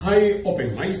Hive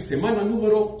Open Mic, semana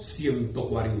número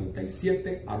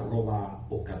 147,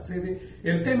 @Ocarcede.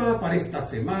 El tema para esta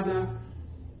semana,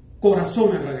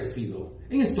 Corazón Agradecido.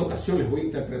 En esta ocasión les voy a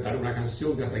interpretar una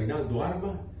canción de Reinaldo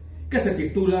Arma que se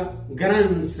titula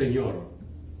Gran Señor.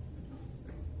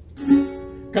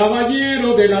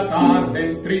 Caballero de la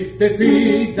tarde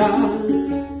entristecida,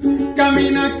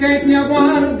 camina que te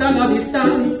aguarda a la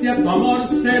distancia, tu amor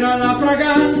será la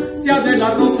fragancia de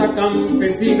la rosa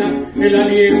campesina, el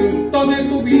aliento de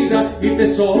tu vida y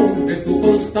tesoro de tu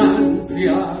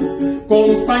constancia.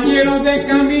 Compañero de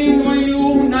camino en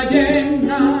luna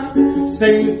llena,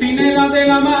 centinela de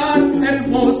la más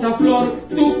hermosa flor,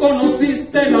 tú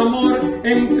conociste el amor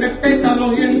entre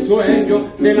pétalos y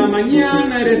ensueño, de la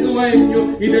mañana eres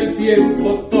dueño y del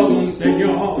tiempo todo un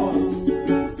señor.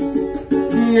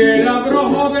 El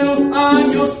abrojo de los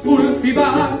años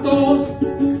cultivados,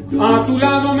 a tu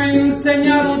lado me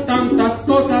enseñaron tantas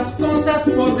cosas, cosas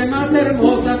por demás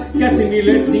hermosas que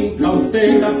asimilé sin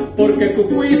cautela, porque tú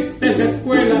fuiste la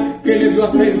escuela que le dio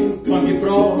acento a mi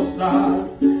prosa.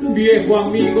 Viejo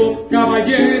amigo,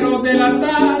 caballero de la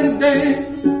tarde,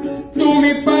 tú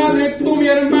mi padre, tú mi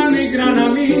hermano y gran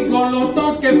amigo, los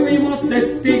dos que fuimos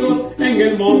testigos en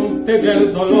el monte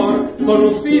del dolor,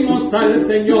 conocimos al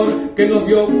Señor que nos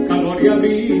dio calor y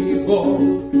abrigo.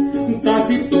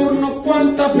 Taciturno,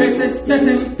 cuántas veces te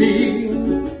sentí,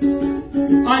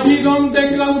 allí donde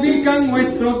claudican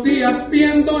nuestros días,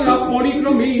 viendo la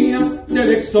policromía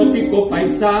del exótico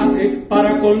paisaje,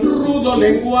 para con rudo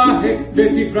lenguaje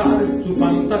descifrar su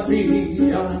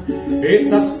fantasía.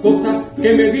 Esas cosas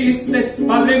que me diste,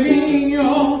 Padre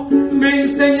mío, me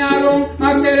enseñaron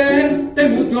a quererte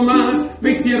mucho más,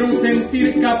 me hicieron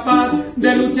sentir capaz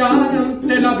de luchar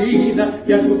ante la vida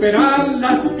y a superar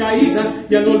las caídas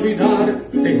y a no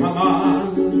olvidarte jamás.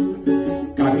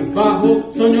 Cabizbajo,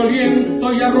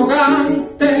 soñoliento y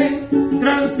arrogante,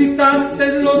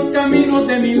 transitaste los caminos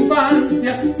de mi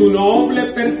infancia, tu noble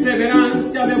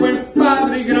perseverancia de buen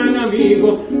padre y gran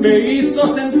amigo me hizo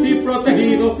sentir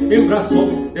protegido en brazos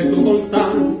de tu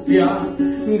constancia.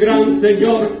 Gran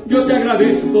Señor, yo te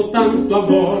agradezco tanto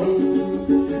amor.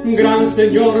 Gran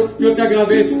Señor, yo te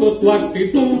agradezco tu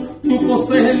actitud, tú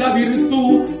posees la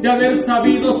virtud de haber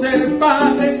sabido ser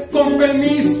padre, con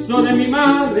permiso de mi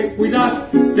madre,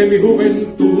 cuidaste mi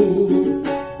juventud.